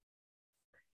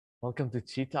Welcome to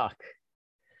Chi Talk.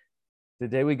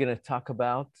 Today we're going to talk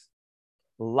about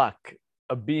luck,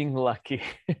 being lucky.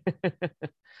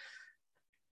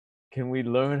 Can we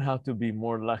learn how to be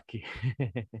more lucky?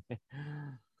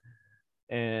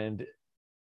 And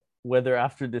whether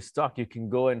after this talk you can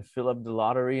go and fill up the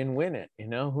lottery and win it,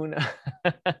 who knows?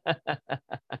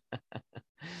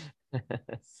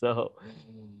 So,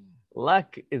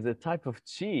 luck is a type of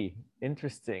qi.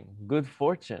 Interesting. Good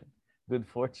fortune. Good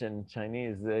fortune in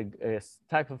Chinese, a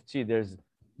type of qi. There's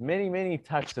many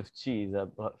types of qi,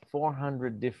 about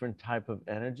 400 different type of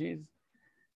energies,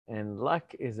 and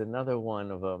luck is another one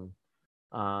of them.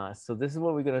 So this is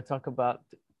what we're going to talk about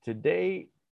today.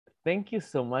 Thank you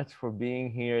so much for being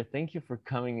here. Thank you for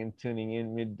coming and tuning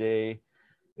in midday.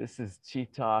 This is Chi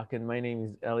Talk, and my name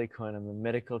is Eli Cohen. I'm a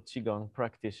medical Qigong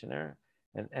practitioner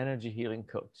and energy healing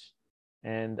coach.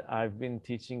 And I've been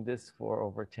teaching this for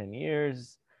over 10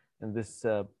 years. And this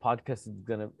podcast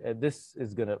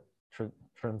is gonna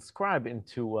transcribe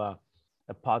into a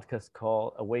podcast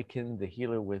called Awaken the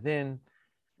Healer Within.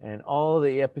 And all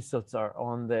the episodes are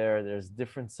on there. There's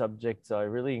different subjects. So I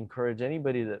really encourage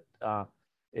anybody that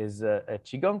is a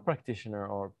Qigong practitioner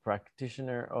or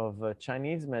practitioner of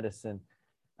Chinese medicine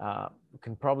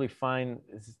can probably find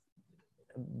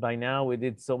by now we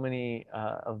did so many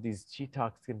of these Chi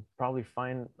Talks, can probably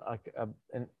find like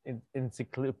an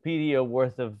encyclopedia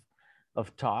worth of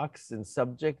talks and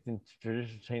subject in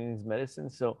traditional Chinese medicine.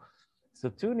 So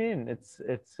tune in.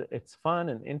 It's fun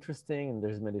and interesting, and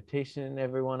there's meditation in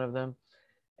every one of them.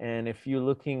 And if you're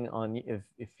looking on,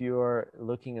 if you're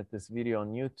looking at this video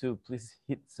on YouTube, please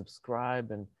hit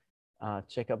subscribe and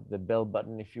check up the bell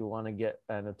button if you want to get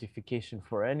a notification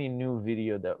for any new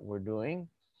video that we're doing.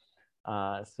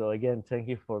 So again, thank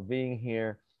you for being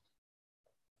here.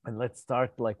 And let's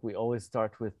start like we always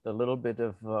start with a little bit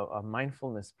of a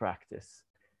mindfulness practice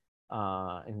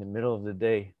in the middle of the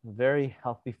day. Very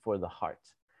healthy for the heart.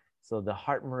 So the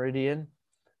heart meridian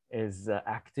is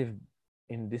active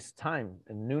in this time,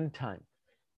 in noontime.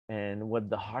 And what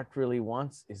the heart really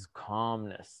wants is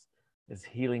calmness, is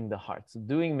healing the heart. So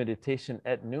doing meditation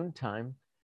at noontime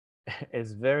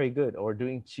is very good, or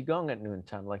doing qigong at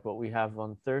noontime, like what we have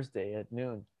on Thursday at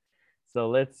noon. So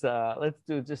let's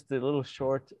do just a little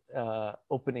short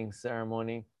opening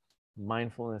ceremony,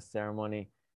 mindfulness ceremony.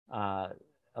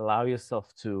 Allow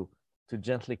yourself to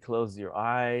gently close your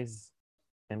eyes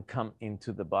and come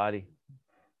into the body.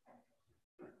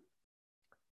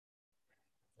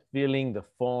 Feeling the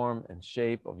form and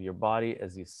shape of your body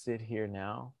as you sit here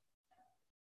now.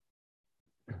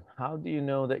 How do you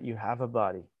know that you have a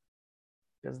body?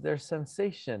 Because there's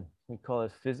sensation. We call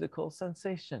it physical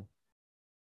sensation.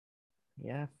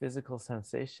 Yeah, physical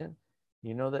sensation.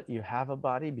 You know that you have a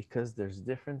body because there's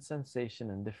different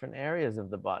sensation in different areas of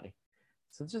the body.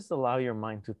 So just allow your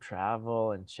mind to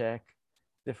travel and check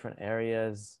different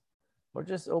areas, or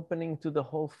just opening to the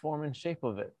whole form and shape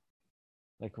of it,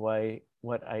 like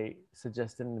what I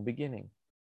suggested in the beginning.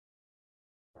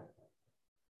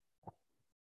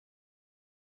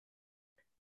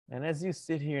 And as you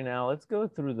sit here now, let's go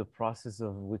through the process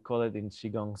of, we call it in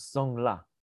Qigong, Song La.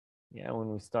 Yeah,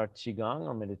 when we start Qigong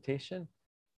or meditation,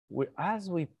 as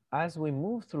we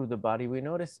move through the body, we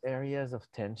notice areas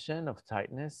of tension, of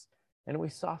tightness, and we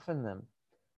soften them.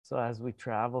 So as we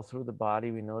travel through the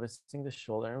body, we're noticing the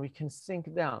shoulder, and we can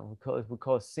sink down. We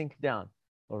call it sink down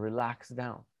or relax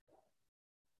down.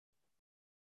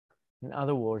 In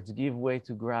other words, give way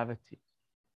to gravity.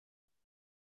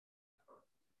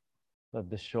 Let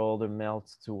the shoulder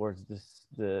melts towards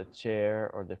the chair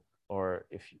or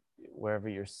wherever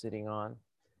you're sitting on.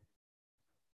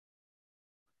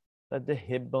 Let the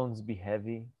hip bones be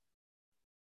heavy.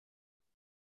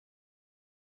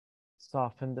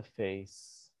 Soften the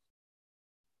face.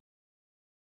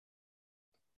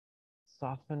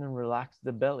 Soften and relax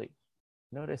the belly.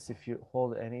 Notice if you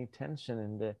hold any tension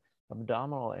in the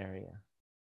abdominal area.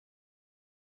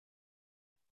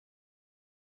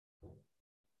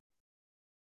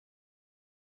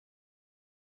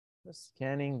 Just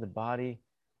scanning the body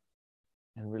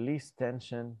and release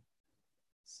tension,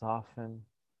 soften,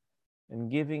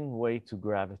 and giving way to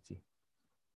gravity.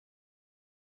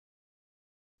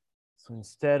 So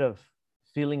instead of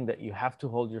feeling that you have to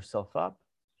hold yourself up,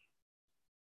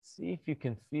 see if you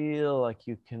can feel like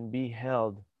you can be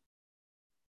held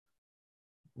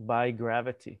by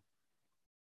gravity.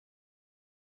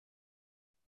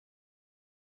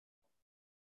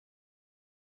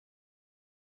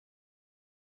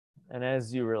 And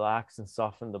as you relax and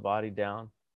soften the body down,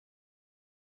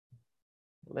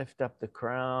 lift up the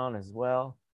crown as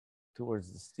well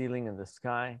towards the ceiling and the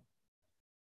sky.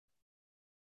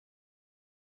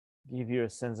 give you a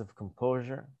sense of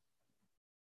composure.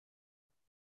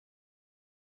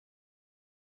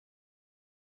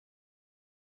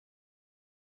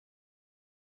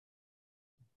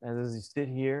 As you sit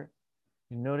here,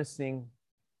 you're noticing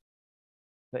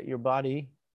that your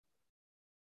body,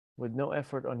 with no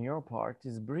effort on your part,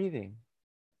 is breathing.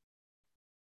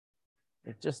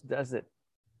 It just does it.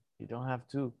 You don't have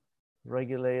to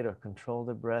regulate or control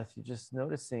the breath. You're just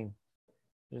noticing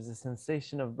there's a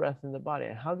sensation of breath in the body.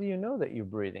 And how do you know that you're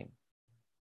breathing?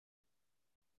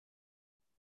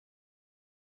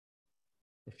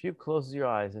 If you close your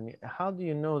eyes, and how do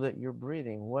you know that you're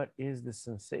breathing? What is the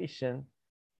sensation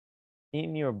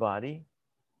in your body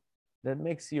that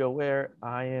makes you aware,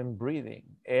 I am breathing?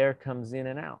 Air comes in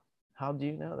and out. How do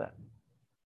you know that?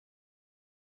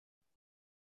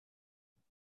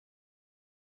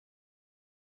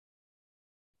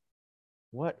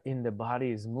 What in the body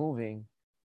is moving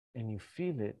and you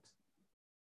feel it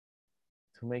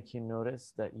to make you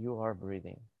notice that you are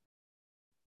breathing?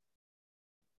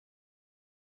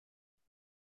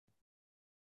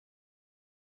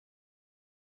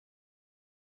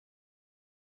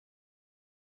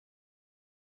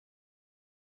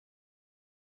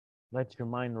 Let your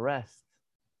mind rest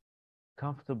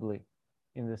comfortably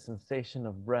in the sensation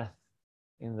of breath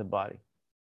in the body.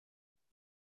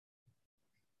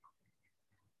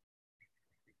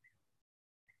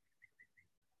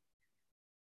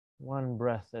 One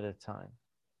breath at a time.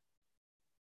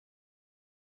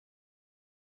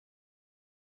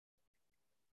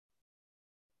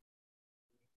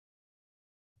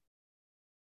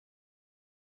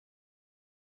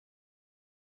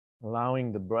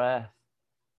 Allowing the breath,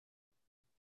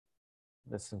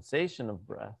 the sensation of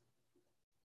breath,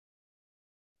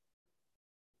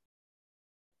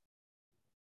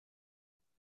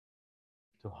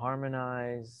 to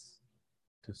harmonize,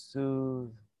 to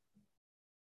soothe,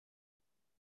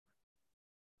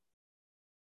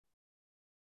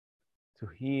 to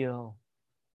heal,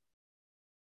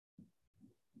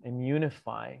 and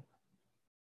unify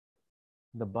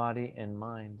the body and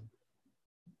mind.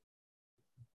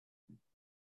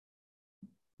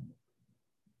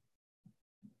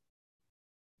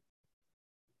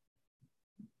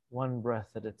 One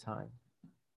breath at a time.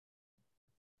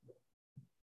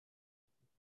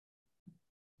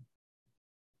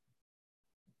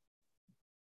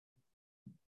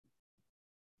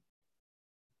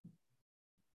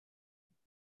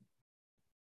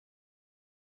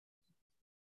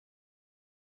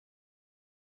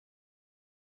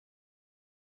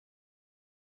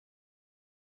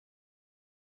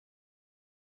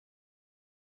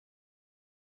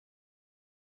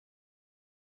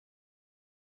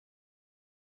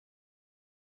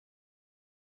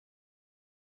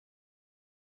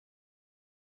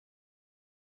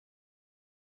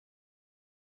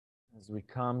 As we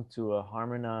come to a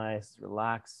harmonized,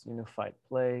 relaxed, unified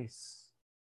place,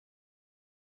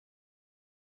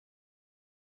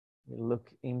 we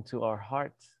look into our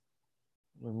heart.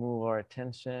 We move our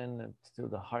attention to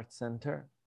the heart center.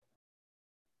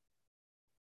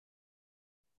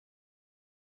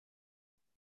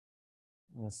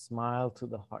 And smile to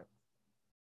the heart.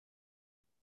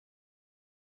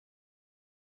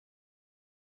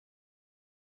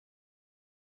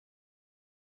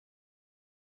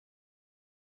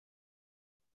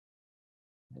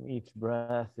 And each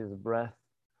breath is a breath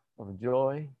of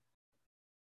joy,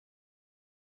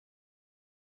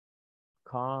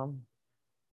 calm,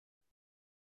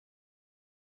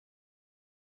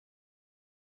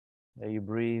 that you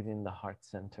breathe in the heart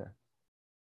center.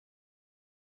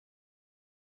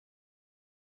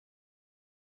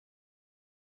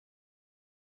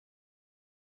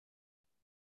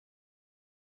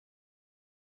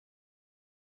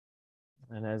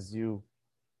 And as you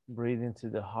breathe into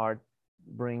the heart,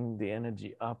 bring the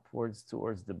energy upwards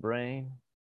towards the brain,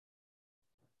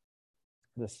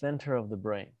 the center of the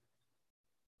brain.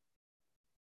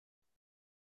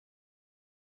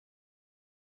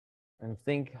 And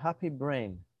think, happy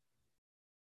brain.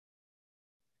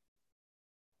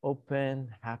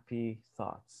 Open, happy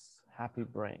thoughts, happy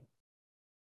brain.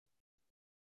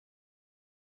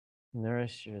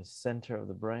 Nourish your center of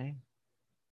the brain.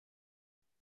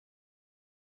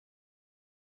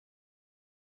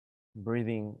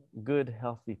 Breathing good,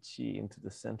 healthy chi into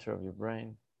the center of your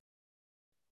brain.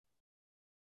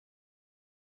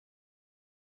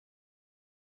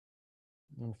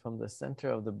 And from the center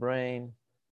of the brain,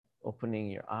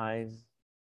 opening your eyes.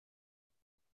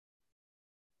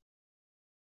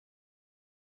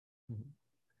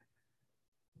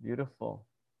 Beautiful.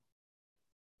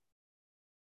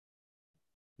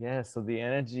 Yeah, so the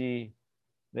energy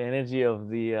of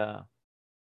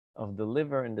of the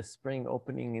liver and the spring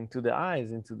opening into the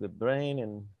eyes, into the brain,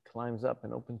 and climbs up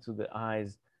and open to the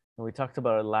eyes. And we talked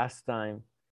about it last time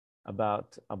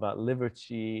about liver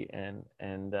chi and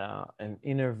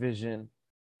inner vision,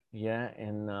 yeah,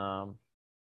 and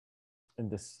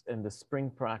the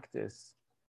spring practice,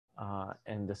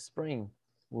 and the spring.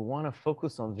 We want to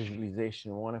focus on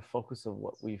visualization. We want to focus on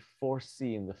what we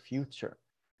foresee in the future.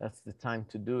 That's the time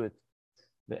to do it.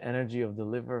 The energy of the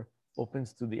liver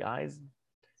opens to the eyes.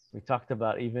 We talked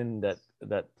about even that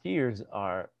tears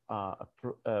are a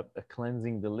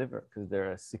cleansing the liver because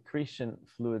there are secretion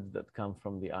fluids that come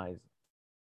from the eyes.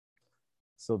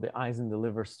 So the eyes and the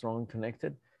liver strong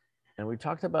connected. And we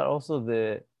talked about also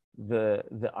the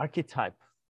archetype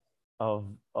of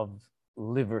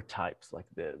liver types, like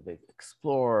the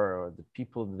explorer or the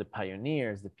people, the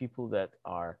pioneers, the people that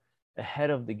are ahead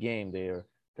of the game. They're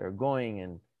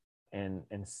going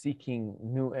and seeking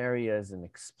new areas and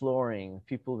exploring,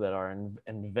 people that are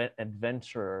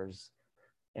adventurers,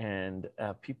 and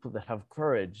people that have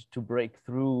courage to break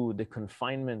through the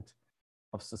confinement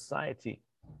of society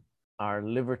are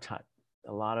liver type.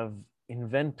 A lot of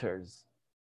inventors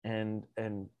and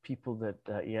people that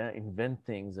invent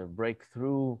things or break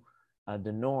through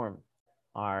the norm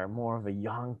are more of a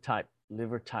yang type,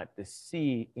 liver type. They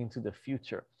see into the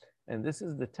future, and this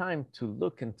is the time to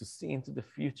look and to see into the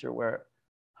future, where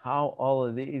how all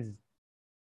of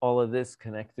this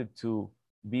connected to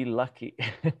be lucky.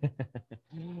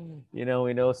 You know,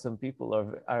 we know some people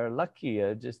are lucky.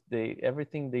 Just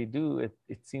everything they do,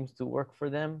 it seems to work for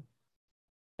them,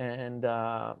 and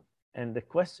the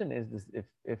question is this,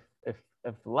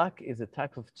 if luck is a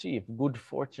type of chi, if good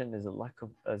fortune is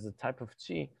a type of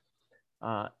chi,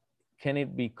 uh, can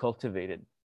it be cultivated?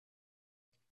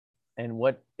 And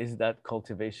what is that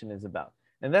cultivation is about?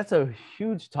 And that's a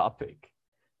huge topic.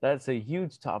 That's a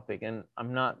huge topic, and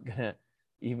I'm not gonna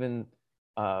even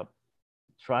uh,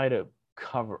 try to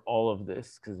cover all of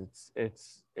this because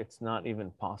it's not even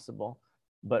possible.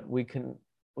 But we can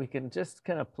just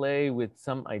kind of play with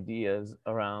some ideas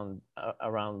around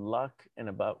luck and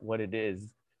about what it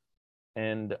is,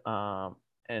 and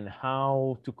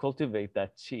how to cultivate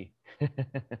that chi.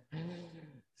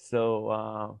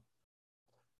 so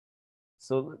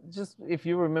so just if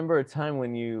you remember a time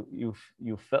when you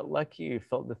felt lucky, you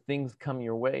felt the things come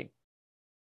your way.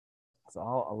 So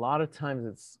a lot of times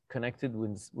it's connected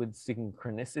with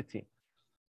synchronicity,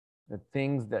 the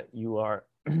things that you are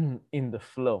in the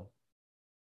flow.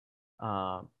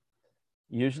 Uh,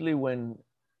 Usually when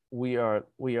we are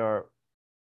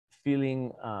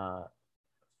feeling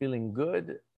feeling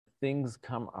good, things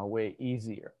come our way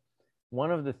easier. One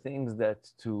of the things that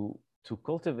to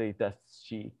cultivate that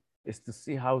chi is to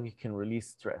see how we can release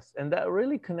stress, and that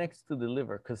really connects to the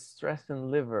liver, because stress and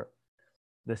liver,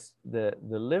 the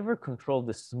liver controls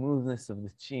the smoothness of the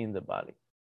chi in the body.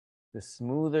 The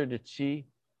smoother the chi,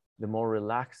 the more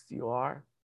relaxed you are,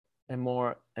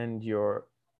 and your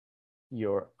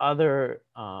other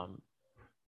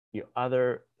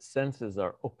senses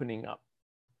are opening up.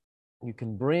 You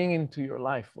can bring into your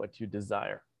life what you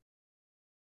desire.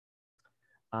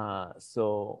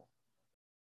 So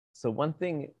one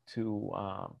thing to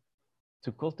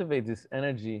cultivate this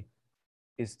energy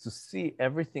is to see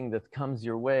everything that comes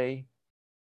your way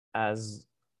as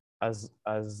as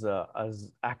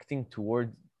acting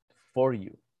toward for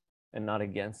you and not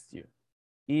against you.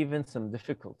 Even some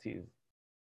difficulties,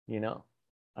 you know.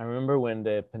 I remember when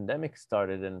the pandemic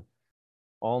started and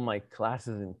all my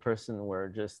classes in person were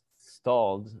just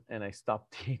stalled and I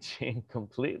stopped teaching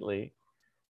completely.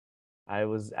 I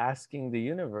was asking the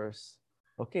universe,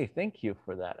 okay, thank you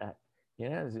for that. You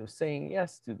know, I was saying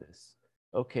yes to this.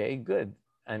 Okay, good.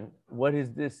 And what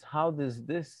is this? How does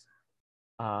this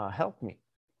help me?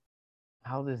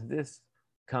 How does this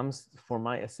comes for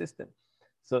my assistant?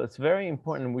 So it's very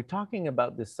important. We're talking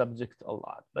about this subject a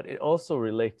lot, but it also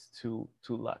relates to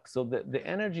luck. So the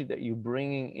energy that you're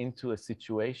bringing into a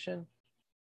situation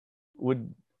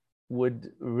would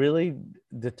really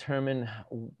determine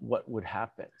what would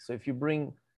happen. So if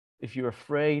you're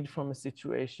afraid from a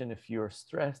situation, if you're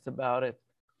stressed about it,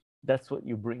 that's what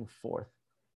you bring forth.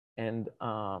 And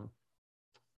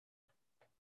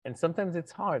sometimes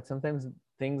it's hard. Sometimes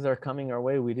things are coming our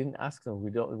way. We didn't ask them.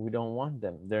 We don't want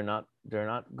them. They're not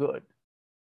good.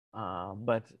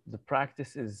 But the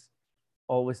practice is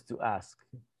always to ask,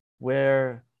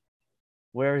 where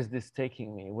where is this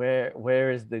taking me?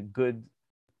 Where is the good?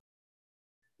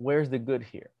 Where's the good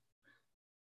here?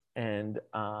 And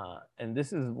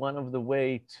this is one of the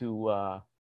way to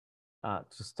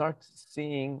start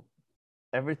seeing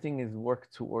everything is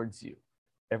worked towards you.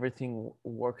 Everything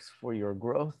works for your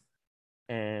growth,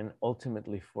 and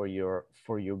ultimately for your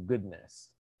goodness.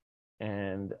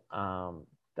 And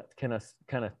that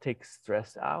kind of takes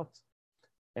stress out,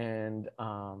 and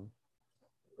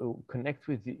connect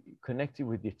you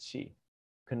with your chi,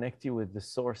 connect you with the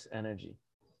source energy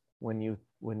when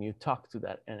you talk to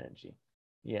that energy.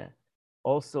 Yeah.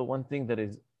 Also, one thing that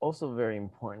is also very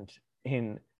important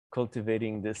in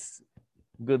cultivating this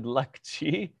good luck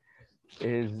chi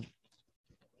is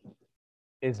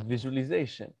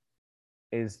visualization,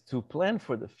 is to plan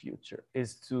for the future,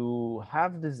 is to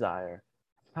have desire,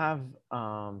 have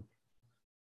um,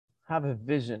 have a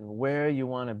vision where you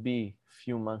want to be a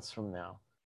few months from now,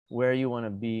 where you want to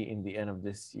be in the end of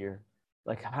this year.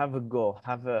 Like have a goal,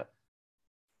 have a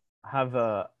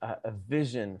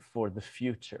vision for the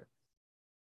future,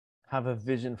 have a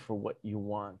vision for what you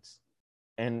want,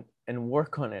 and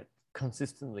work on it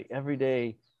consistently every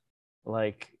day,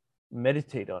 like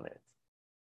meditate on it.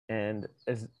 And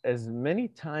as many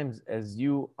times as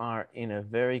you are in a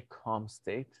very calm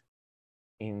state,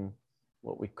 in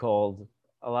what we called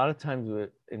a lot of times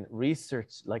in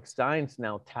research, like science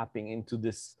now tapping into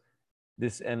this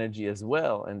energy as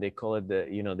well, and they call it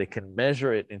they can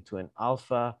measure it into an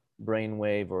alpha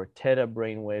brainwave or theta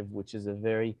brainwave, which is a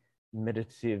very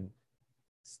meditative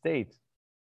state.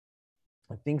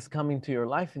 And things come into your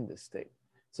life in this state.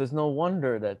 So it's no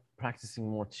wonder that practicing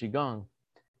more qigong,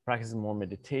 practicing more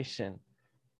meditation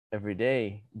every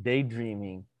day,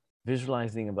 daydreaming,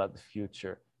 visualizing about the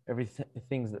future,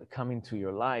 things that come into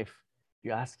your life,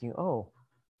 you're asking, oh,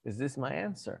 is this my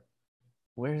answer?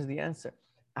 Where's the answer?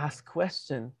 Ask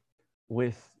question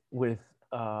with with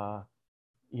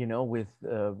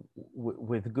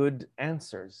good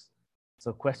answers.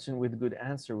 So question with good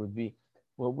answer would be,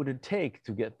 what would it take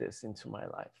to get this into my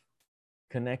life?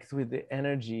 Connect with the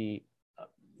energy,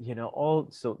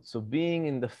 so being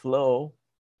in the flow,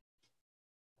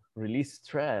 release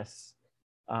stress.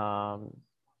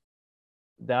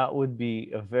 That would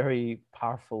be a very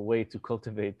powerful way to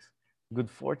cultivate good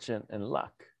fortune and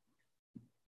luck.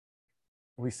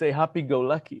 We say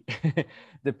happy-go-lucky.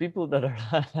 The people that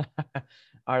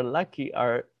are lucky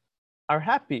are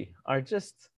happy, it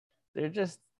just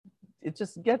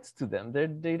gets to them.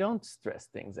 They don't stress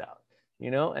things out,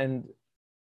 and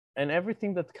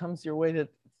everything that comes your way that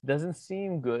doesn't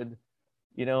seem good,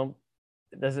 you don't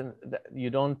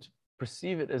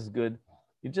perceive it as good,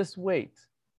 you just wait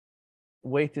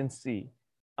and see.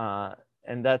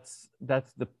 And that's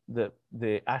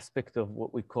the aspect of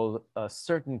what we call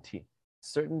certainty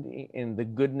in the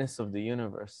goodness of the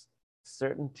universe.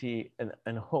 Certainty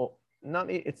and hope.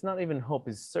 It's not even hope,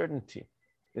 it's certainty.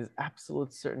 Is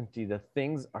absolute certainty that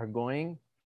things are going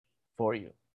for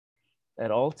you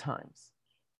at all times.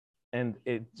 And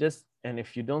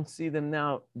if you don't see them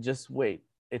now, just wait.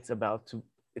 It's about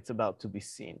to be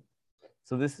seen.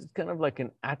 So this is kind of like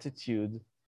an attitude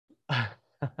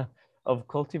of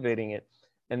cultivating it.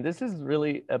 And this is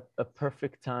really a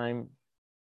perfect time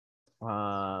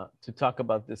to talk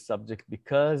about this subject,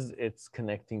 because it's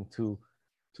connecting to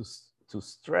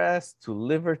stress, to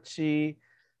liver chi,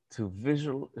 to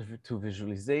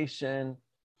visualization.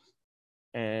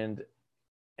 And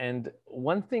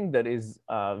one thing that is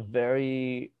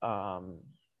very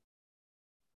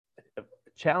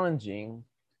challenging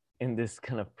in this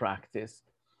kind of practice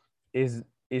is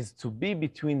to be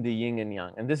between the yin and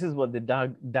yang. And this is what the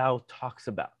Tao talks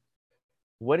about.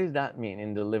 What does that mean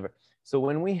in the liver? So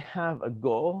when we have a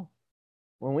goal,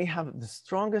 when we have the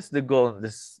strongest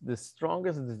the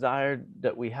strongest desire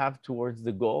that we have towards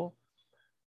the goal,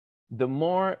 the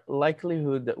more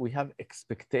likelihood that we have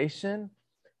expectation.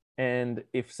 And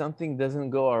if something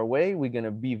doesn't go our way, we're going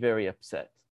to be very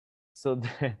upset. So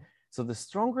the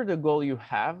stronger the goal you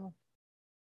have,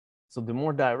 so the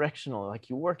more directional, like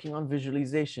you're working on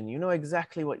visualization, you know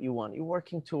exactly what you want. You're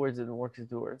working towards it and working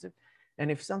towards it. And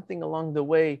if something along the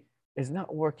way is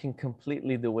not working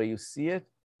completely the way you see it,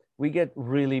 we get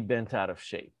really bent out of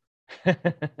shape.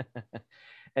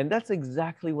 And that's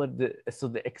exactly what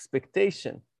the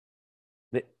expectation,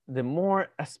 the more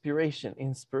aspiration,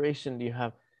 inspiration you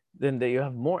have, then you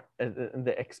have more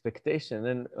the expectation.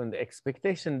 Then when the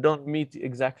expectation don't meet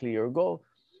exactly your goal,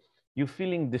 you're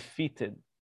feeling defeated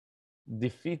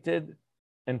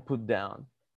and put down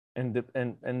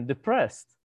and depressed.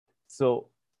 So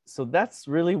that's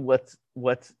really what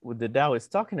the Tao is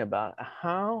talking about,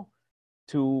 how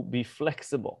to be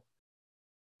flexible.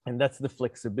 And that's the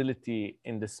flexibility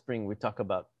in the spring. We talk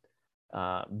about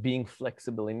being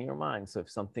flexible in your mind. So if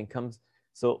something comes,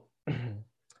 so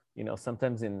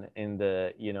sometimes in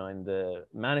the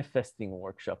manifesting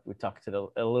workshop, we talked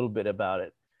a little bit about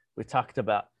it. We talked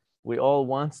about, we all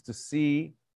want to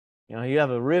see, you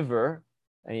have a river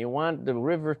and you want the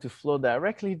river to flow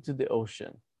directly to the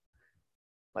ocean,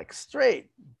 like straight,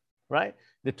 right?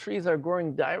 The trees are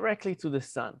growing directly to the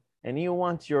sun, and you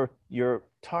want your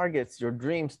targets, your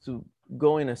dreams to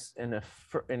go in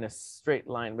a straight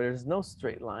line, but there's no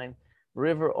straight line.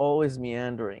 River always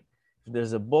meandering. If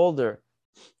there's a boulder,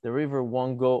 the river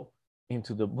won't go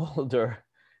into the boulder.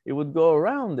 It would go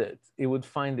around it. It would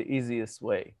find the easiest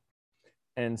way.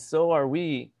 And so are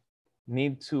we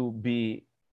need to be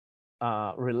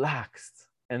relaxed.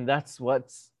 And that's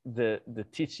what's the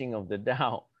teaching of the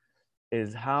Tao,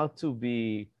 is how to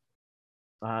be,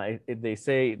 they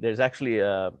say there's actually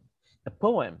a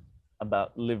poem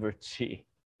about liver qi.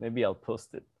 Maybe I'll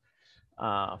post it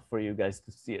for you guys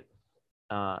to see it.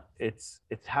 It's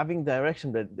having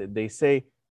direction, but they say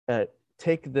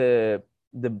take the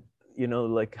you know,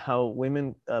 like how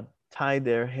women tie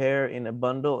their hair in a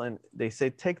bundle, and they say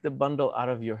take the bundle out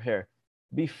of your hair,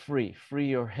 be free, free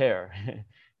your hair.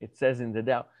 It says in the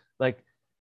Tao,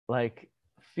 like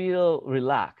feel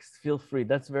relaxed, feel free.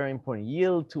 That's very important.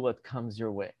 Yield to what comes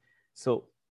your way. So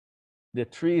the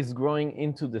tree is growing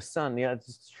into the sun. Yeah,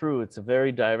 it's true. It's a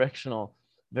very directional,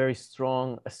 very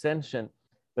strong ascension.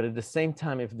 But at the same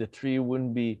time, if the tree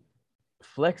wouldn't be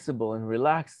flexible and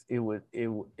relaxed, it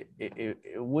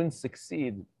wouldn't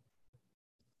succeed.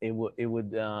 It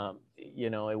would you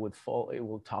know, it would fall. It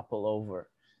will topple over.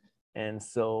 And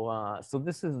so so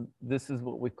this is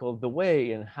what we call the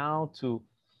way, and how to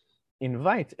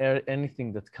invite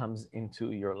anything that comes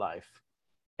into your life,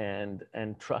 and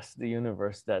trust the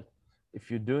universe that if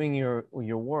you're doing your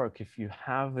work, if you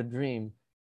have a dream,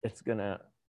 it's gonna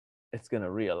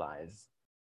realize.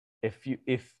 If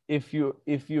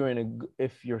you're in a,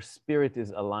 if your spirit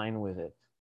is aligned with it,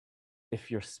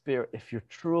 if you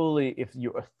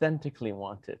authentically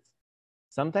want it.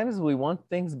 Sometimes we want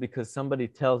things because somebody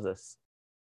tells us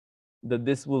that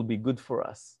this will be good for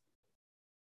us,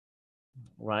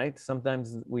 right?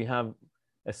 Sometimes we have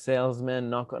a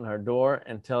salesman knock on our door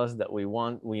and tell us that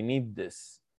we need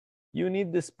this. You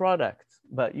need this product,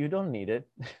 but you don't need it.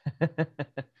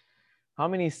 How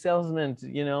many salesmen,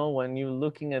 you know, when you're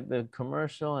looking at the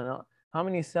commercial, and how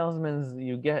many salesmen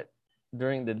you get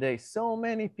during the day? So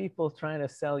many people trying to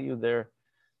sell you their,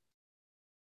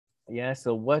 yeah.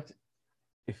 So what,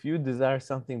 if you desire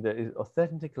something that is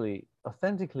authentically,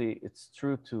 it's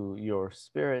true to your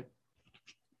spirit,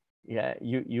 yeah,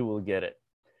 you will get it.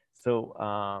 So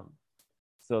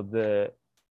so the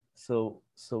so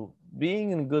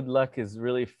being in good luck is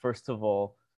really, first of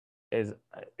all, is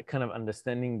kind of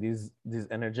understanding these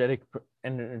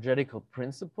energetical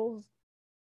principles,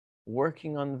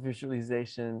 working on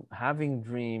visualization, having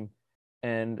dream,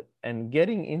 and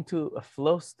getting into a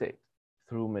flow state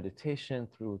through meditation,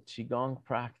 through qigong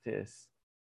practice.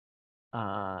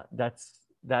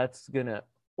 That's gonna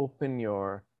open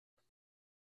your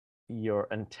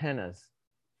antennas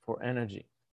for energy,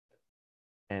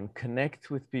 and connect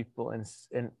with people, and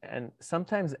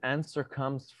sometimes answer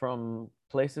comes from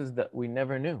places that we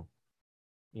never knew.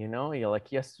 You know, you're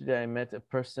like, yesterday I met a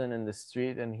person in the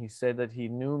street, and he said that he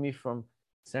knew me from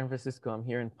San Francisco. I'm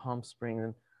here in Palm Springs,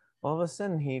 and all of a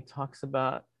sudden he talks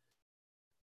about,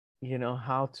 you know,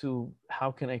 how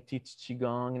can I teach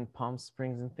qigong in Palm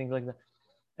Springs and things like that.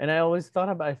 And I always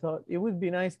I thought it would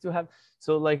be nice to have,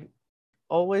 so like,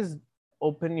 always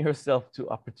open yourself to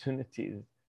opportunities,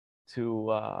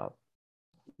 to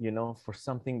you know, for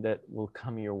something that will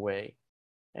come your way.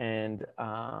 And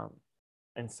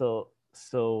so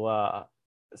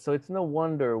it's no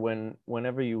wonder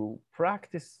whenever you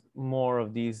practice more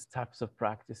of these types of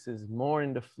practices, more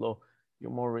in the flow,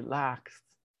 you're more relaxed,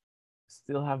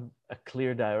 still have a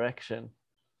clear direction,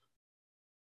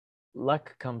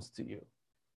 luck comes to you,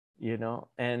 you know.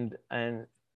 And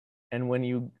when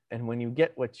you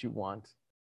get what you want,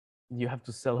 you have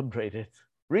to celebrate it,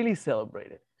 really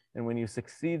celebrate it. And when you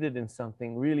succeeded in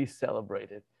something, really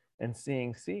celebrate it, and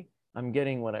see, I'm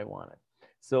getting what I wanted.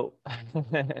 So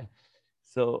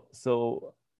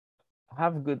so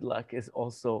have good luck is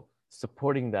also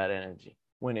supporting that energy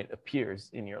when it appears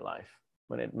in your life,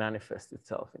 when it manifests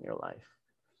itself in your life.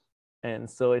 And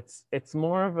so it's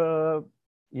more of a,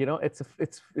 you know,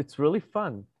 it's really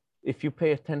fun if you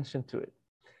pay attention to it.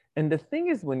 And the thing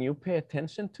is, when you pay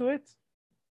attention to it,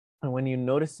 and when you're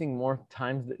noticing more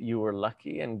times that you were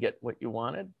lucky and get what you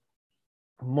wanted,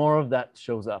 more of that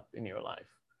shows up in your life.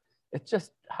 It's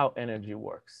just how energy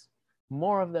works.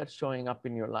 More of that showing up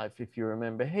in your life if you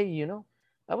remember, hey, you know,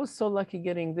 I was so lucky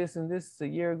getting this and this a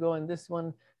year ago, and this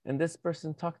one, and this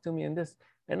person talked to me, and this.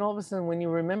 And all of a sudden, when you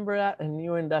remember that and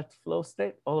you're in that flow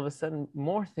state, all of a sudden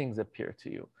more things appear to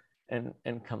you and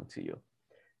come to you.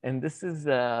 And this is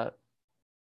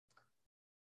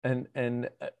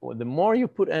the more you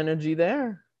put energy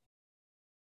there,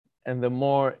 and the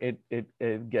more it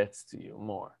gets to you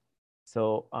more.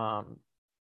 So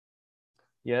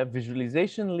yeah,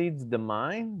 visualization leads the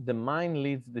mind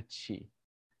leads the chi.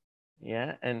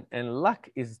 Yeah, and luck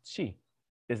is chi,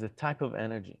 is a type of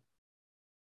energy.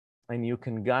 And you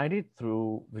can guide it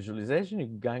through visualization, you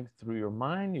can guide it through your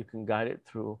mind, you can guide it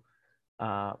through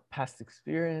past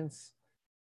experience,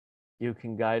 you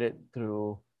can guide it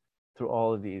through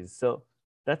all of these. So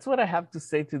that's what I have to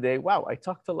say today. Wow, I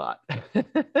talked a lot.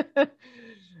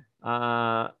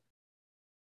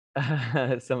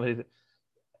 Somebody,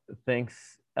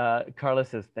 thanks. Carla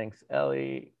says, thanks,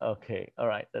 Ellie. Okay, all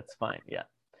right, that's fine. Yeah,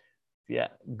 yeah,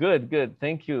 good.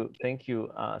 Thank you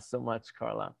so much,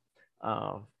 Carla.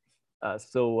 I'll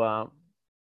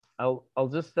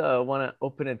just want to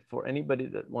open it for anybody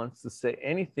that wants to say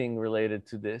anything related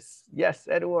to this. Yes,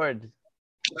 Edward.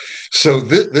 So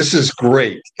this is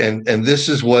great, and this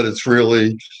is what it's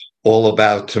really all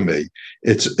about to me.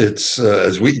 It's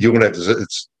as we you and I,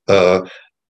 it's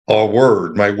our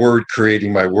word, my word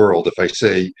creating my world. If I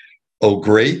say, "Oh,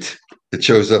 great," it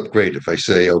shows up great. If I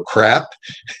say, "Oh, crap,"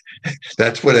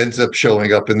 that's what ends up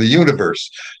showing up in the universe.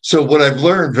 So what I've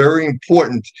learned, very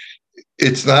important,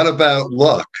 it's not about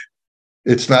luck.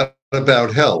 It's not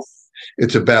about health.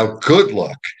 It's about good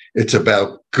luck. It's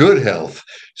about good health.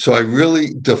 So I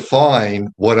really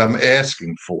define what I'm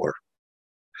asking for.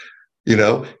 You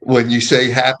know, when you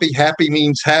say happy, happy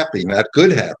means happy, not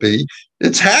good happy.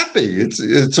 It's happy.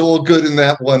 It's all good in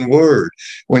that one word.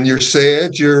 When you're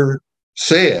sad, you're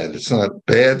sad. It's not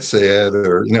bad sad,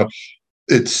 or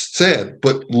it's sad.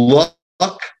 But luck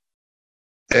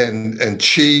and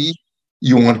chi,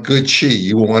 you want good chi,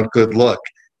 you want good luck.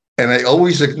 And I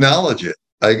always acknowledge it.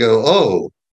 I go,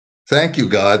 "Oh, thank you,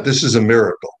 God. This is a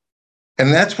miracle."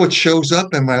 And that's what shows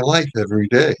up in my life every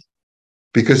day,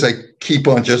 because I keep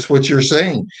on just what you're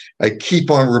saying. I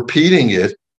keep on repeating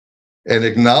it and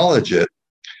acknowledge it.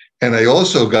 And I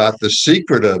also got the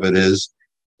secret of it is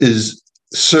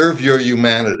serve your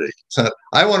humanity. It's not,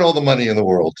 I want all the money in the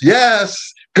world.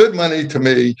 Yes, good money to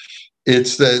me.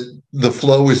 It's that the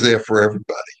flow is there for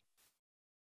everybody.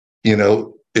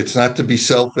 It's not to be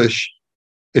selfish.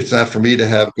 It's not for me to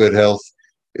have good health.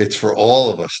 It's for all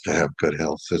of us to have good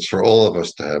health. It's for all of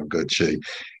us to have good chi.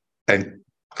 And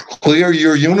clear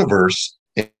your universe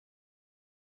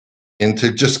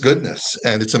into just goodness.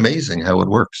 And it's amazing how it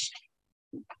works.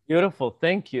 Beautiful.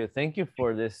 Thank you. Thank you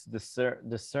for this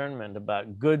discernment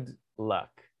about good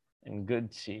luck and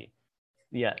good chi.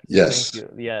 Yes. Yes.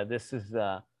 Thank you. Yeah, this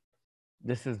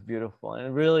is beautiful.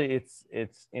 And really it's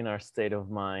in our state of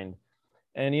mind.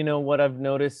 And what I've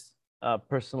noticed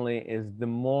personally is the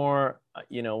more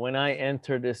when I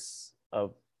enter this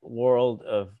world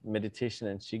of meditation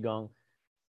and qigong,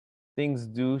 things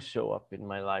do show up in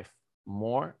my life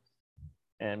more,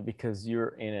 and because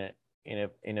you're in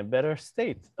a better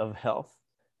state of health,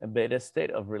 a better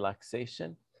state of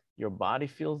relaxation, your body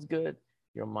feels good,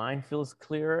 your mind feels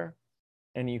clearer,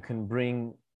 and you can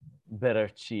bring better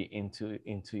chi into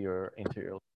your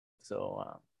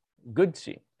so good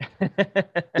chi.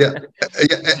 Yeah.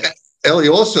 Ellie,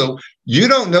 also, you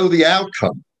don't know the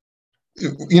outcome.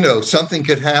 Something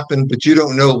could happen, but you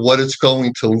don't know what it's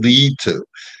going to lead to.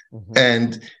 Mm-hmm.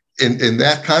 And in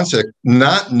that concept,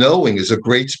 not knowing is a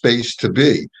great space to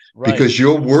be, Right. because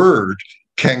your word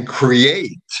can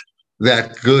create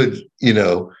that good,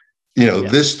 Yeah.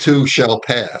 this too shall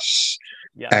pass,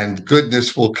 Yeah. and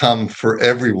goodness will come for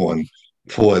everyone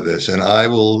for this. And I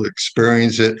will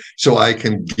experience it so I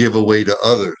can give away to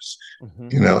others,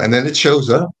 Mm-hmm. and then it shows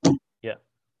up. Yeah.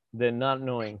 The not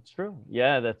knowing. True.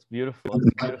 Yeah, that's beautiful. It's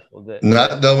beautiful.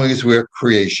 Not knowing is where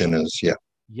creation is. Yeah.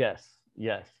 Yes.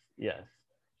 Yes. Yes.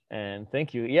 And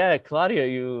thank you. Yeah, Claudia,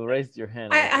 you raised your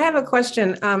hand. I have a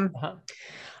question. Uh-huh.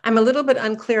 I'm a little bit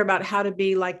unclear about how to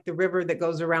be like the river that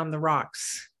goes around the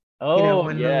rocks. Oh,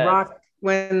 when yes.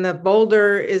 when the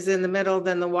boulder is in the middle,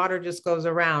 then the water just goes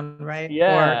around, right?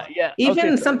 Yeah, Or yeah.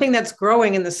 even Okay, something that's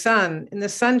growing in the sun, and the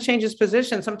sun changes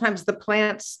position. Sometimes the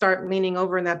plants start leaning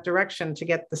over in that direction to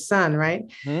get the sun,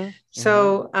 right? Mm-hmm.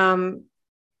 So,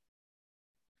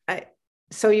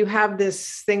 so you have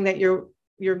this thing that your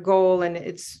goal, and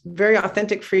it's very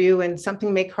authentic for you, and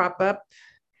something may crop up,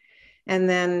 and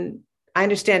then I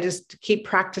understand just to keep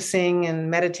practicing and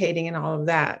meditating and all of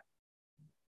that.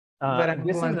 But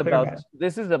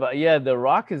this is about yeah, the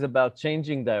rock is about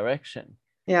changing direction.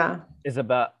 Yeah. It's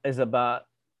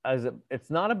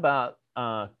not about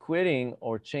quitting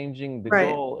or changing the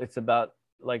goal. It's about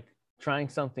like trying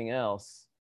something else.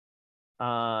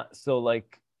 So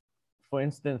like, for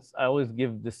instance, I always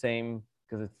give the same,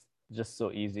 because it's just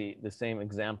so easy. The same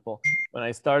example. When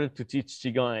I started to teach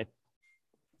Qigong,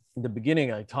 in the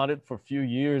beginning, I taught it for a few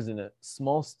years in a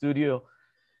small studio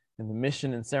in the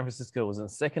Mission in San Francisco. It was on the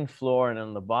second floor, and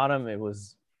on the bottom, it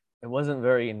wasn't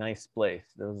very nice place.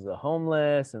 There was the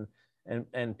homeless,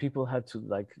 and people had to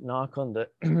like knock on the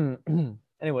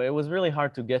anyway, it was really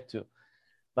hard to get to.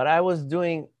 But I was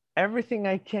doing everything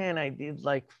I can. I did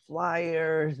like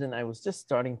flyers, and I was just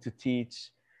starting to teach,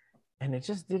 and it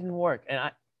just didn't work.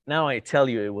 And now I tell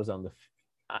you, it was on the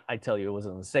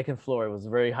second floor. It was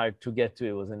very hard to get to.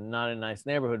 It was not a nice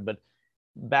neighborhood, but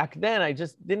back then I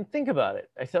just didn't think about it.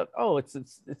 I thought, oh, it's a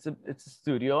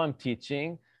studio. I'm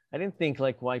teaching. I didn't think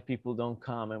like why people don't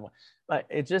come, but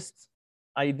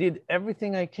I did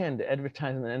everything I can, the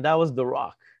advertisement, and that was the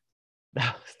rock.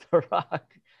 That was the rock.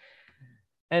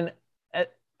 And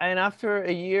after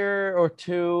a year or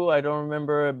two, I don't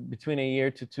remember, between a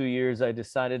year to 2 years, I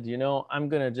decided, I'm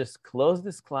gonna just close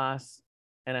this class.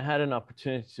 And I had an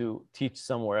opportunity to teach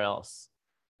somewhere else.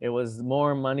 It was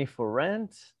more money for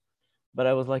rent, but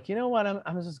I was like, you know what?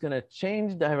 I'm just gonna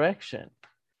change direction.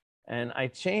 And I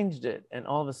changed it, and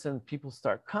all of a sudden people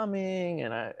start coming,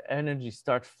 and energy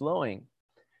starts flowing.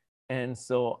 And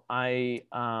so I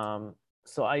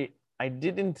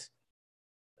didn't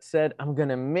said I'm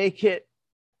gonna make it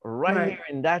right here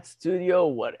in that studio,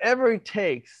 whatever it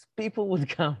takes. People would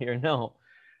come here. No,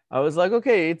 I was like,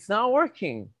 okay, it's not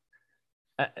working.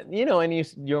 And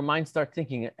your mind start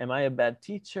thinking, am I a bad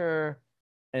teacher?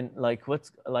 And like,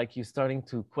 you starting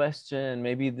to question,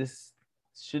 maybe this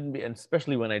shouldn't be. And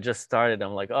especially when I just started,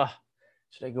 I'm like, oh,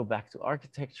 should I go back to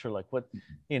architecture? Like what,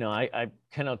 I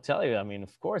cannot tell you. I mean,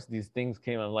 of course these things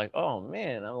came. I'm like, oh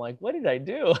man, I'm like, what did I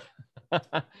do?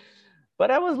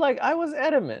 But I was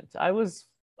adamant. I was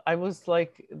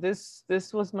like,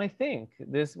 this was my thing.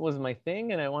 This was my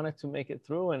thing. And I wanted to make it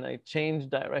through, and I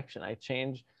changed direction.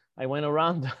 I went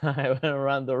around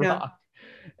the rock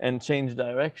and changed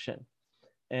direction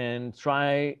and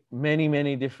try many,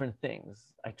 many different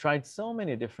things. I tried so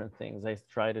many different things. I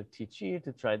tried to teach here,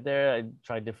 to try there. I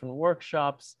tried different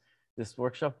workshops. This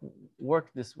workshop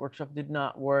worked. This workshop did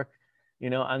not work,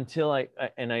 until I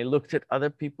looked at other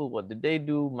people. What did they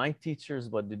do? My teachers,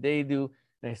 what did they do?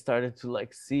 And I started to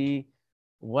like see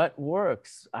what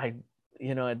works. At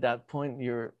that point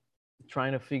you're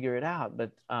trying to figure it out.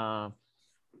 But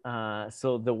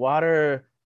so the water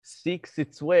seeks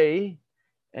its way,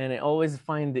 and I always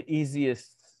find the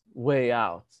easiest way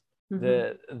out.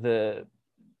 Mm-hmm.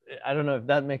 I don't know if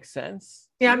that makes sense.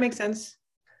 Yeah, it makes sense.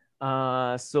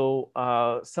 So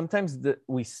sometimes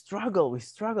we struggle,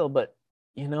 but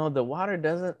the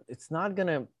water it's not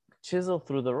gonna chisel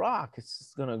through the rock. It's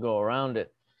just gonna go around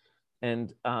it.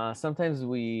 And sometimes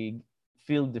we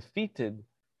feel defeated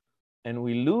and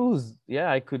we lose.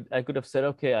 Yeah, I could have said,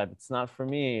 okay, it's not for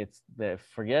me.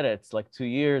 Forget it. It's like 2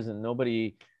 years and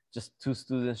just 2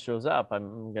 students shows up.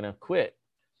 I'm gonna quit.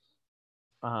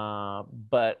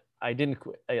 But I didn't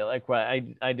quit.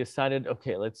 I decided,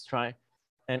 okay, let's try.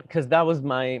 And because that was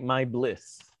my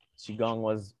bliss. Qigong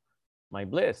was my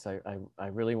bliss. I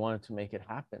really wanted to make it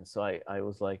happen. So I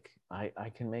was like, I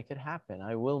can make it happen.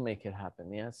 I will make it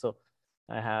happen. Yeah. So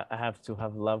I have to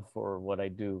have love for what I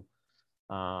do.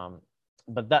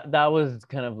 But that was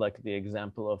kind of like the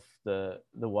example of the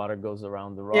water goes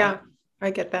around the rock. Yeah,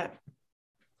 I get that.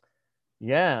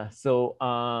 Yeah. So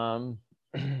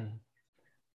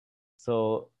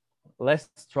so less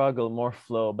struggle, more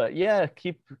flow. But yeah,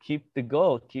 keep the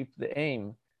goal, keep the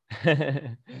aim.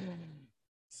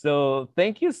 So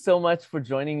thank you so much for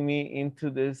joining me into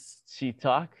this Chi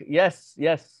Talk. Yes, Eli,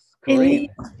 yes.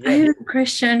 I have a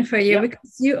question for you,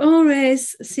 because you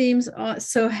always seem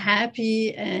so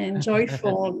happy and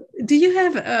joyful. Do you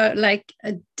have like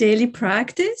a daily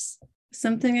practice,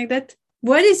 something like that?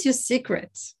 What is your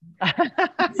secret?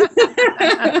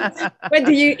 What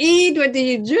do you eat? What do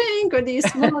you drink? What do you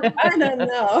smoke? I don't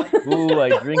know. Ooh, I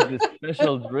drink this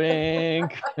special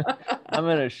drink. I'm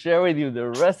going to share with you the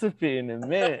recipe in a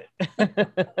minute.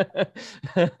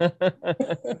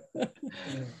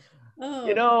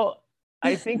 Oh.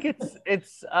 I think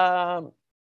it's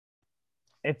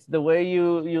the way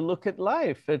you look at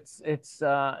life. It's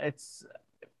the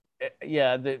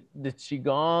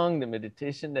Qigong, the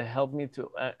meditation that helped me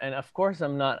to, and of course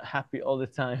I'm not happy all the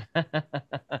time.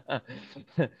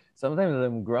 Sometimes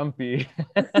I'm grumpy.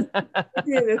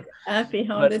 You look happy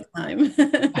all the time.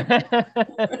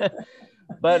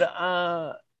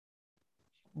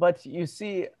 But you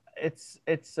see, it's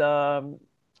I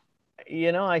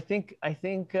think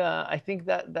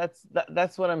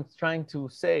that's what I'm trying to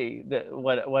say. That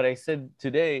what I said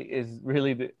today is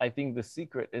really I think the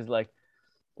secret is like,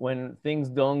 when things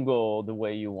don't go the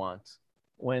way you want,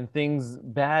 when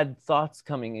bad thoughts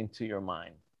coming into your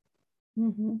mind,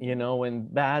 you know, when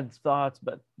bad thoughts,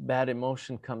 but bad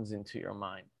emotion comes into your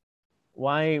mind.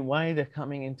 Why they're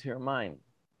coming into your mind?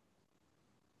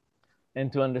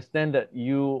 And to understand that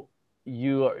you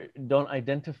don't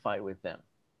identify with them.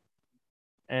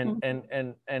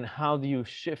 And how do you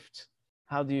shift?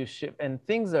 How do you shift? And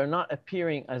things are not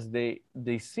appearing as they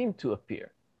seem to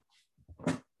appear.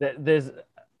 There's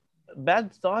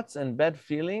bad thoughts and bad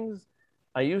feelings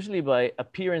are usually by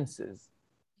appearances.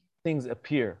 Things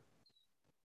appear.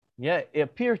 Yeah, it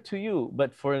appear to you,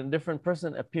 but for a different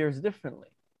person appears differently.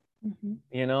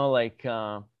 You know,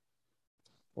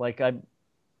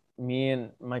 me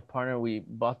and my partner, we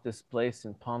bought this place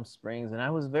in Palm Springs, and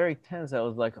I was very tense. I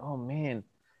was like, oh man,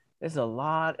 there's a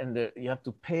lot, and you have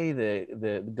to pay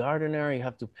the gardener, you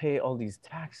have to pay all these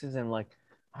taxes, and like,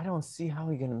 I don't see how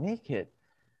we're gonna make it.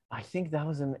 I think that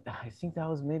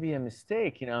was maybe a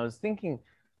mistake. You know, I was thinking,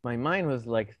 my mind was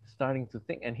like starting to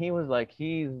think, and he was like,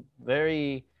 he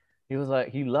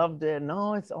loved it.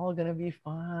 No, it's all gonna be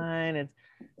fine.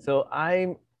 So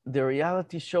the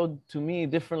reality showed to me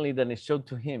differently than it showed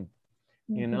to him,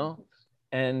 you know,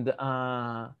 and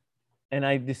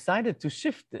I decided to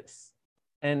shift this,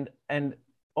 and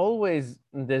always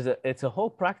it's a whole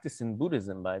practice in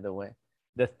Buddhism, by the way.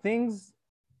 The things,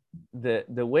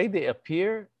 the way they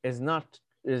appear is not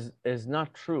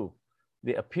true.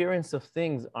 The appearance of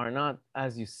things are not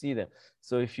as you see them.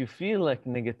 So if you feel like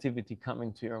negativity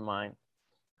coming to your mind,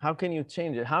 how can you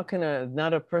change it? How can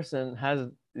another person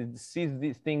sees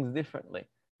these things differently?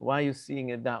 Why are you seeing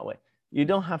it that way? You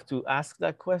don't have to ask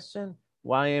that question.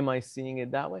 Why am I seeing it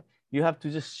that way? You have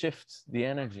to just shift the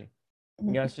energy.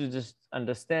 You have to just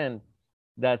understand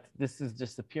that this is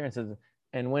just appearances.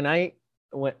 And when I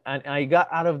got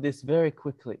out of this very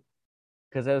quickly,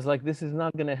 because I was like, this is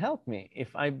not going to help me.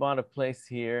 If I bought a place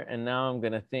here and now I'm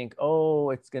going to think, oh,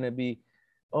 it's going to be,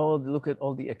 oh, look at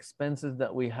all the expenses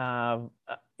that we have.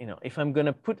 You know, if I'm going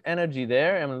to put energy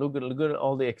there, I'm going to look at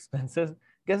all the expenses,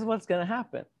 guess what's going to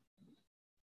happen?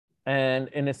 And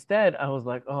instead, I was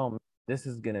like, oh, this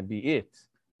is going to be it.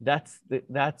 That's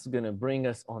going to bring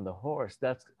us on the horse.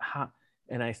 That's how,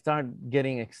 and I start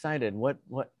getting excited. What,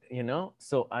 you know,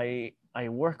 so I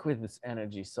work with this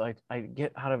energy. So I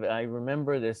get out of it. I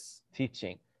remember this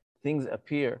teaching. Things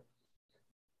appear.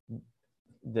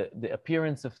 The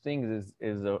appearance of things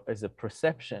is a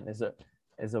perception, is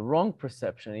a wrong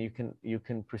perception. You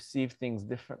can perceive things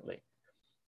differently.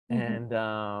 And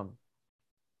I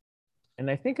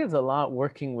think it's a lot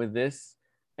working with this.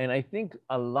 And I think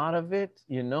a lot of it,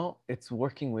 you know, it's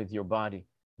working with your body,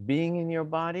 being in your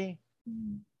body,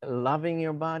 loving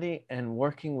your body, and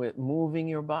working with moving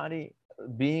your body,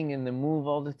 being in the move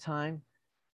all the time,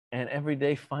 and every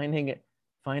day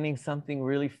finding something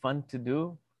really fun to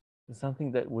do,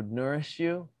 something that would nourish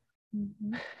you.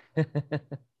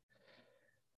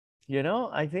 You know,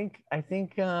 I think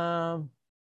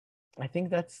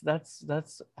that's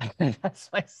that's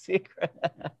my secret.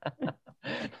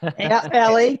 Yeah,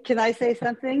 Ellie, can I say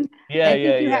something?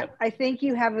 Yeah. I think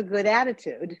you have a good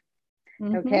attitude.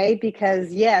 Okay,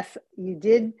 because yes, you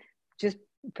did just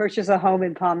purchase a home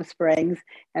in Palm Springs,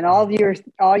 and all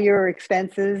your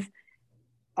expenses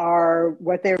are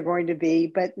what they're going to be.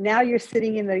 But now you're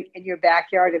sitting in your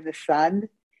backyard in the sun,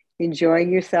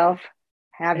 enjoying yourself,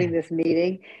 having this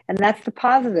meeting, and that's the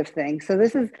positive thing. So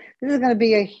this is going to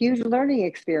be a huge learning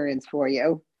experience for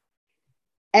you.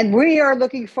 And we are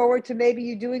looking forward to maybe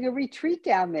you doing a retreat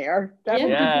down there. That would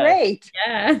be great.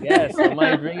 Yeah. So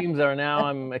my dreams are now,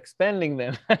 I'm expanding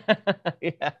them.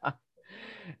 Yeah.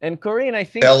 And Corinne, I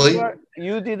think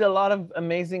you did a lot of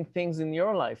amazing things in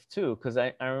your life too, because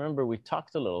I remember we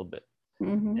talked a little bit.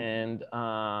 And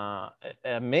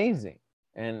amazing.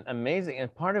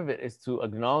 And part of it is to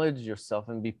acknowledge yourself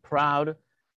and be proud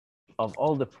of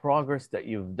all the progress that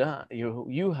you've done,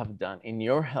 you have done in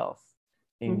your health,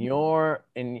 in your,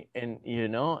 you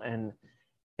know,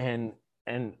 and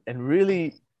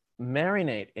really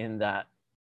marinate in that,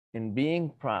 in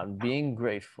being proud, being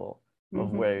grateful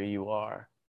of where you are,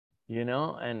 you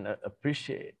know, and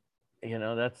appreciate, you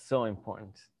know, that's so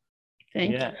important.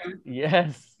 Thank you.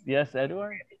 Yes,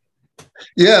 Edward.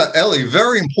 Yeah, Ellie,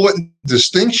 very important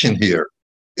distinction here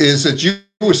is that you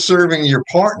were serving your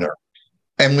partner,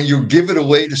 and when you give it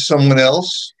away to someone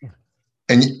else,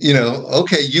 and you know,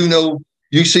 okay, you know,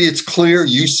 you see it's clear,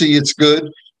 you see it's good,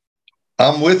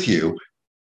 I'm with you.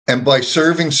 And by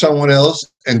serving someone else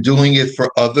and doing it for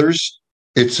others,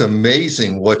 it's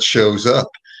amazing what shows up.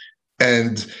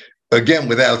 And again,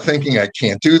 without thinking, I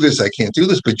can't do this,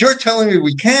 but you're telling me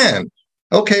we can.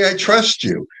 Okay, I trust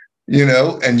you.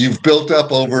 and you've built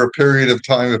up over a period of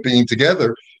time of being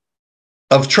together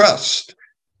of trust.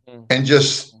 And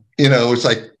just, it's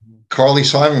like Carly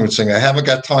Simon would sing, I haven't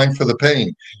got time for the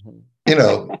pain.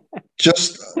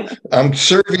 Just I'm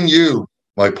serving you,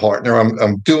 my partner.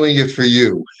 I'm doing it for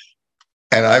you.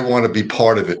 And I want to be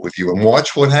part of it with you. And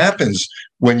watch what happens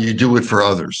when you do it for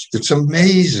others. It's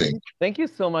amazing. Thank you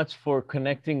so much for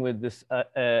connecting with this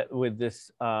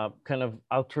kind of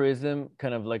altruism,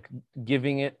 kind of like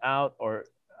giving it out or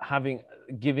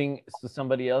giving to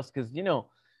somebody else. Because,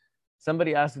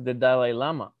 somebody asked the Dalai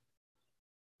Lama,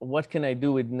 what can I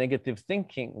do with negative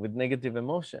thinking, with negative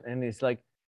emotion? And it's like,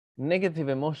 negative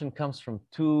emotion comes from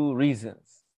two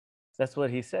reasons. That's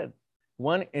what he said.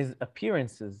 One is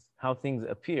appearances, how things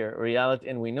appear, reality.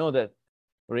 And we know that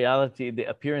reality, the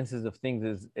appearances of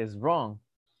things is wrong,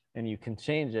 and you can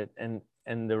change it. And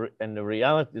the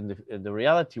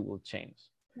reality will change.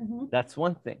 Mm-hmm. That's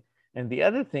one thing. And the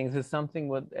other thing is something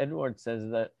what Edward says,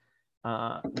 that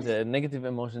the negative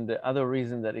emotion, the other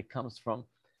reason that it comes from,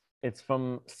 it's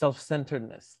from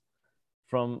self-centeredness,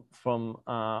 from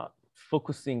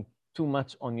focusing too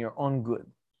much on your own good,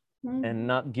 mm-hmm. and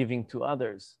not giving to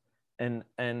others, and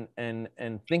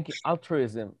thinking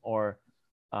altruism or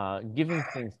giving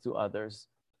things to others,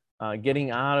 getting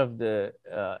out of the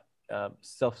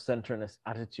self-centeredness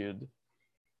attitude,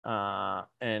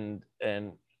 and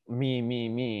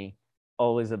me,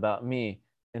 always about me,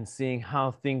 and seeing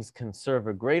how things can serve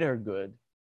a greater good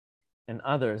and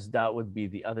others. That would be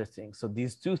the other thing. So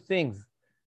these two things,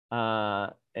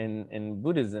 in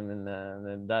Buddhism, and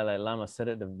the Dalai Lama said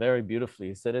it very beautifully.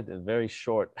 He said it very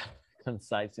short,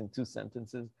 concise, in 2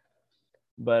 sentences.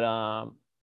 But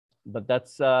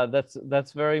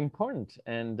that's very important.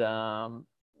 And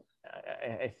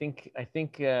I think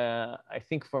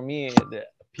for me, the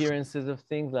appearances of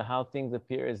things, how things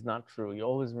appear, is not true. You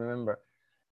always remember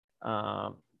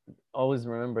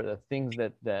that things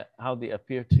that how they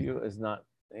appear to you is not,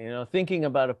 thinking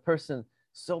about a person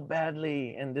so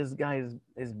badly and this guy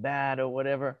is bad or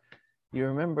whatever. You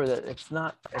remember that it's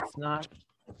not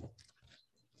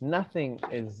nothing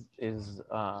is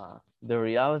the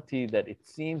reality that it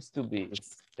seems to be.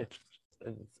 It's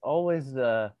always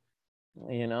don't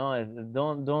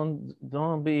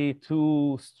be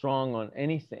too strong on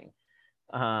anything,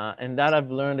 and that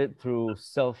I've learned it through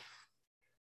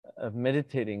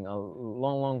meditating a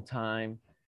long time,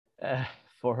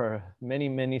 for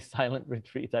many silent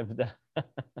retreats I've done.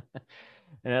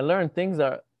 And I learned things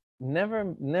are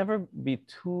never be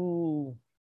too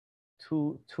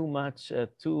much,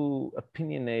 too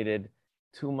opinionated,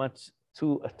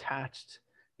 too attached,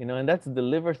 and that's the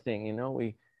liver thing.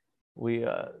 We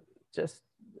just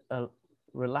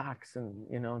relax,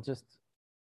 and just,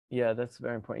 yeah, that's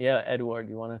very important. Yeah, Edward,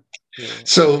 you want to?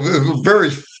 So a very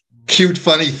cute,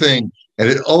 funny thing, and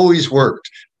it always worked.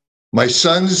 My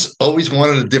sons always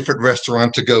wanted a different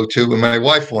restaurant to go to, and my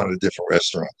wife wanted a different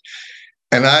restaurant.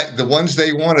 And the ones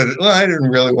they wanted, well, I didn't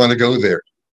really want to go there.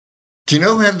 Do you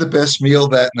know who had the best meal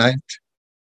that night?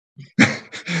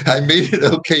 I made it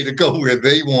okay to go where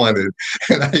they wanted.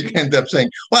 And I end up saying,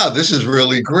 wow, this is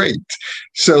really great.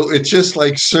 So it's just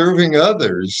like serving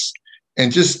others.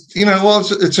 And just, well,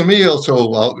 it's a meal.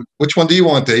 So which one do you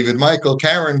want, David, Michael,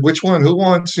 Karen? Which one? Who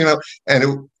wants,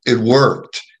 And it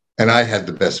worked. And I had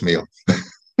the best meal.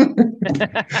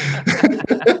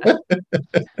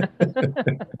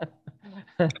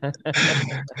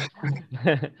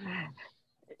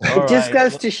 It just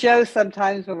goes to show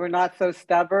sometimes when we're not so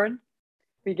stubborn,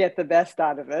 we get the best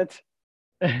out of it.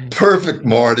 Perfect,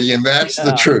 Marty. And that's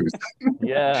the truth.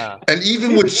 Yeah. And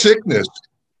even with sickness,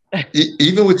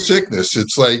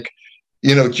 it's like,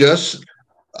 just,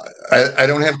 I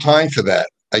don't have time for that.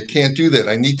 I can't do that.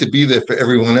 I need to be there for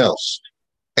everyone else.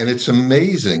 And it's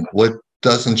amazing what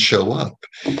doesn't show up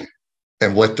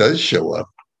and what does show up.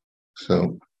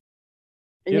 So,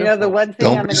 the one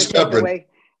thing I'm going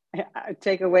to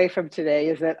take away from today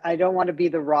is that I don't want to be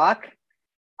the rock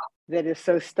that is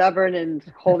so stubborn and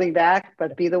holding back,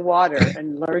 but be the water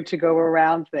and learn to go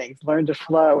around things, learn to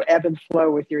flow, ebb and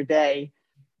flow with your day.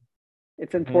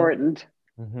 It's important.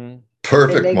 Mm-hmm.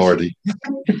 Perfect, Marty.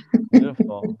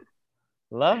 Beautiful.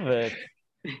 Love it.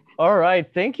 All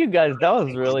right. Thank you, guys. That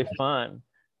was really fun.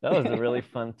 That was a really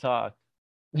fun talk.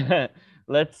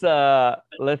 Let's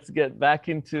get back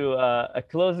into a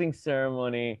closing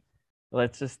ceremony.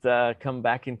 Let's just come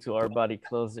back into our body.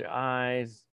 Close your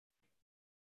eyes.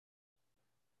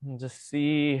 And just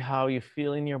see how you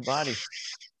feel in your body.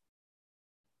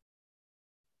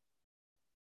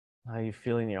 How you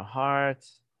feel in your heart,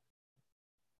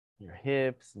 your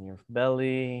hips, and your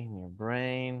belly, and your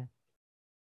brain,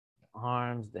 the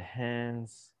arms, the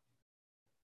hands.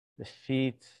 the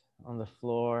feet on the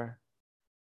floor.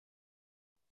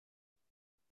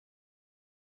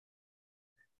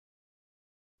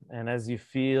 And as you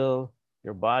feel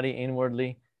your body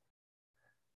inwardly,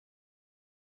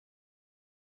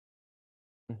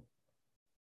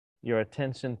 your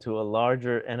attention to a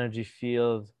larger energy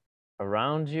field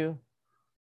around you.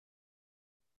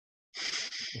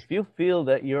 If you feel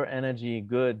that your energy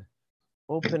good,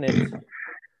 open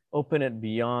it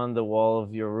beyond the wall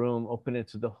of your room, open it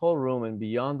to the whole room and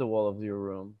beyond the wall of your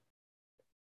room,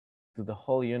 to the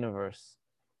whole universe,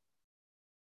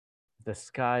 the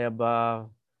sky above,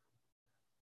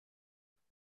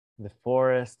 the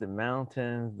forest, the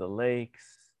mountains, the lakes,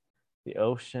 the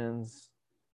oceans,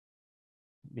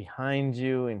 behind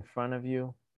you, in front of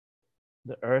you,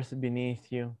 the earth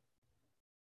beneath you.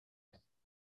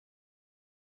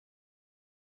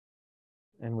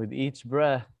 And with each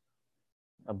breath,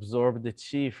 absorb the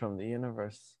chi from the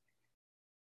universe.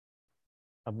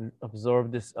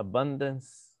 Absorb this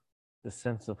abundance, the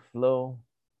sense of flow,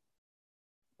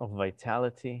 of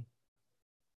vitality.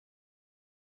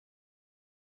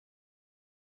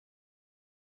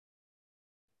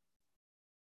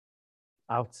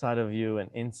 Outside of you and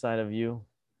inside of you.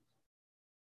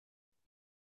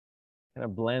 Kind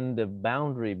of blend the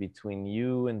boundary between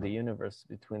you and the universe,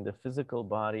 between the physical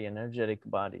body, energetic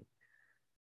body.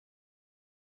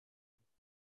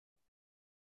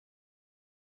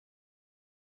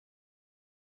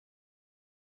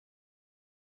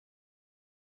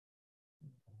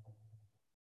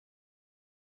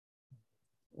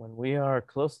 When we are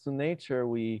close to nature,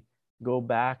 we go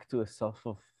back to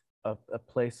a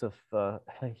place of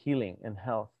healing and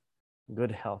health,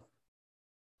 good health.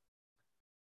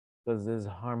 Because there's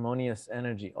harmonious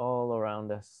energy all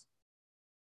around us.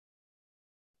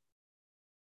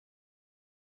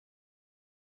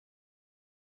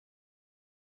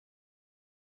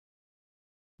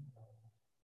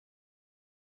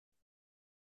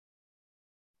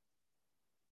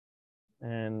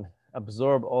 And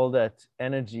absorb all that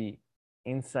energy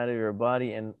inside of your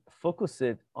body and focus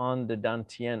it on the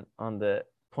dantian, on the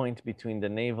point between the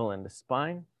navel and the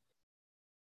spine.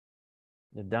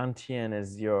 The dantian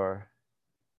is your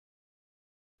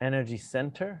energy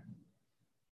center.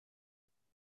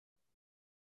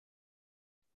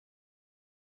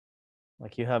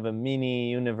 Like you have a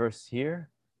mini universe here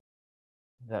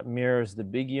that mirrors the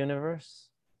big universe.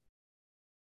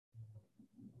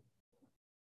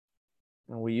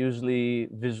 And we usually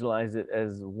visualize it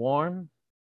as warm,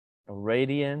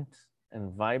 radiant,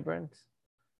 and vibrant.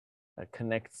 That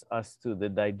connects us to the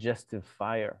digestive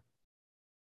fire.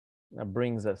 That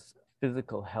brings us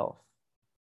physical health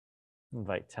and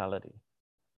vitality.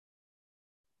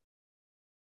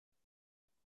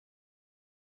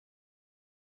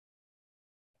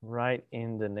 Right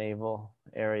in the navel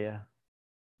area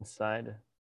inside.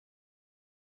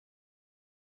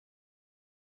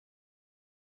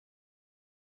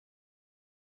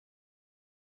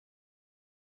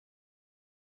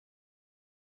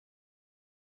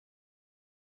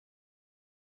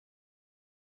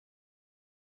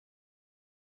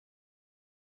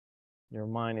 Your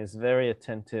mind is very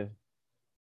attentive,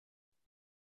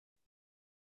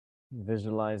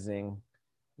 visualizing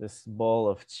this ball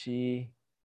of chi.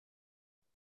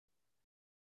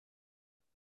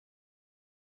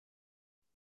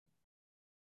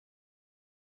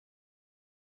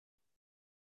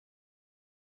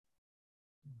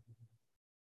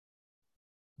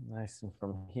 Nice, and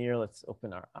from here, let's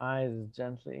open our eyes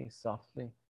gently, softly.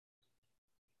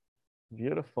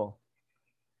 Beautiful.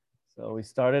 So we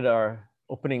started our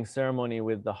opening ceremony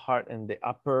with the heart and the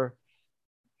upper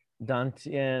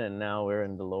dantian, and now we're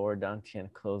in the lower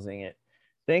dantian, closing it.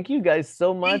 Thank you guys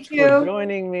so much for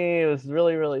joining me. It was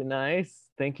really, really nice.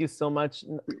 Thank you so much,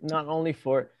 not only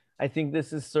for, I think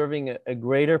this is serving a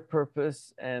greater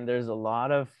purpose, and there's a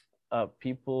lot of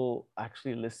people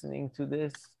actually listening to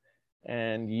this,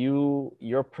 and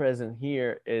your presence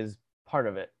here is part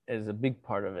of it, is a big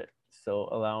part of it. So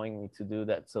allowing me to do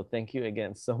that. So thank you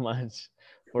again so much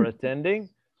for attending.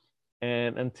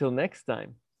 And until next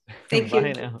time. Thank you.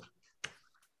 Bye now.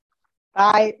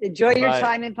 Bye. Enjoy your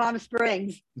time in Palm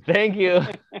Springs. Thank you.